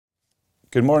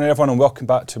Good morning everyone and welcome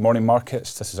back to Morning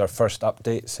Markets. This is our first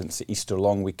update since the Easter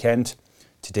long weekend.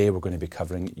 Today we're going to be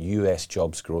covering US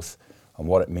jobs growth and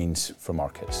what it means for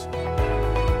markets.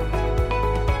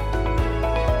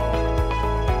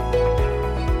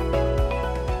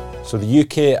 So the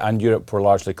UK and Europe were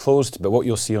largely closed, but what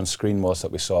you'll see on screen was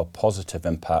that we saw a positive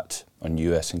impact on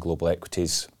US and global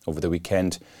equities over the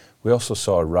weekend. We also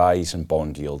saw a rise in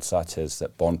bond yields, that is,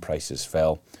 that bond prices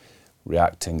fell,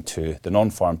 reacting to the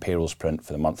non-farm payrolls print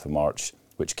for the month of March,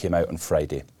 which came out on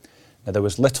Friday. Now, there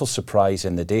was little surprise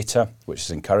in the data, which is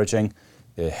encouraging.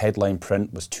 The headline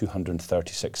print was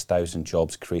 236,000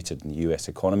 jobs created in the US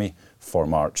economy for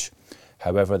March.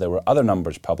 However, there were other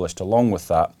numbers published along with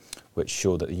that, which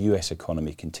show that the US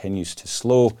economy continues to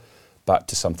slow back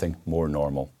to something more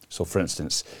normal. So, for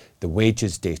instance, the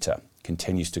wages data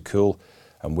continues to cool,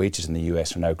 and wages in the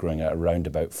US are now growing at around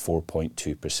about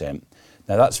 4.2%.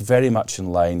 Now, that's very much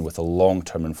in line with a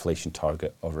long-term inflation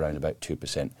target of around about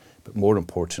 2%. But more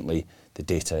importantly, the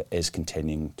data is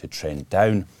continuing to trend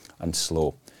down and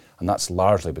slow. And that's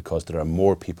largely because there are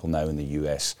more people now in the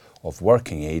US of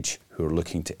working age who are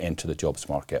looking to enter the jobs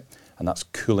market. And that's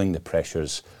cooling the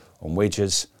pressures on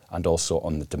wages and also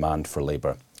on the demand for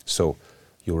labour. So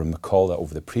you'll recall that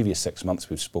over the previous 6 months,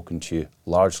 we've spoken to you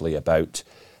largely about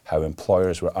how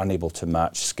employers were unable to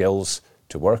match skills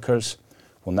to workers.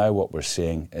 Well, now what we're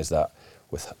seeing is that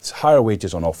with higher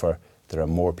wages on offer, there are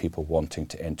more people wanting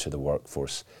to enter the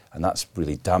workforce. And that's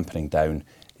really dampening down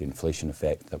the inflation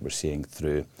effect that we're seeing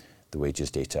through the wages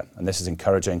data. And this is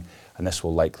encouraging, and this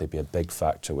will likely be a big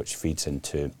factor which feeds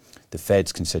into the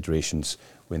Fed's considerations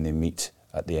when they meet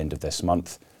at the end of this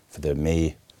month for the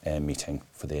May meeting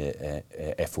for the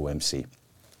FOMC.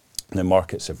 The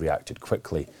markets have reacted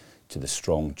quickly to the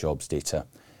strong jobs data.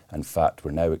 In fact,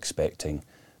 we're now expecting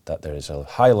that there is a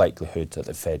high likelihood that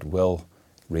the Fed will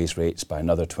raise rates by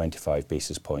another 25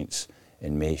 basis points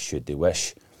in May should they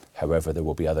wish. However, there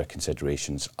will be other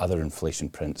considerations, other inflation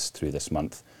prints through this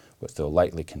month, which they'll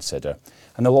likely consider.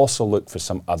 And they'll also look for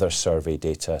some other survey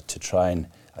data to try and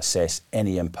assess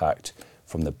any impact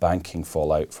from the banking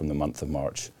fallout from the month of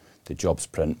March. The jobs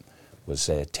print was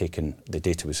the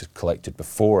data was collected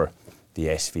before the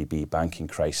SVB banking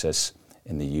crisis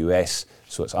in the US,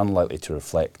 so it's unlikely to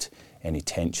reflect any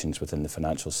tensions within the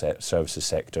financial services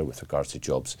sector with regards to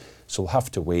jobs. So we'll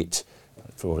have to wait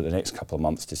for over the next couple of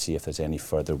months to see if there's any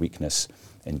further weakness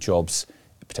in jobs,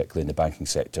 particularly in the banking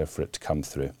sector, for it to come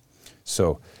through.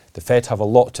 So the Fed have a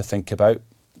lot to think about,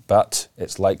 but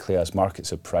it's likely, as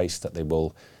markets have priced, that they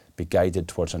will be guided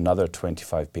towards another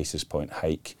 25 basis point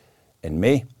hike in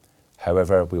May.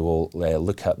 However, we will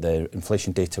look at the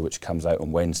inflation data which comes out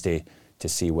on Wednesday to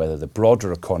see whether the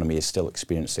broader economy is still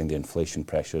experiencing the inflation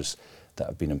pressures that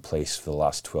have been in place for the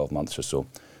last 12 months or so.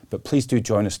 But please do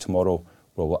join us tomorrow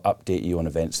where we'll update you on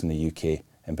events in the UK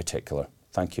in particular.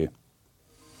 Thank you.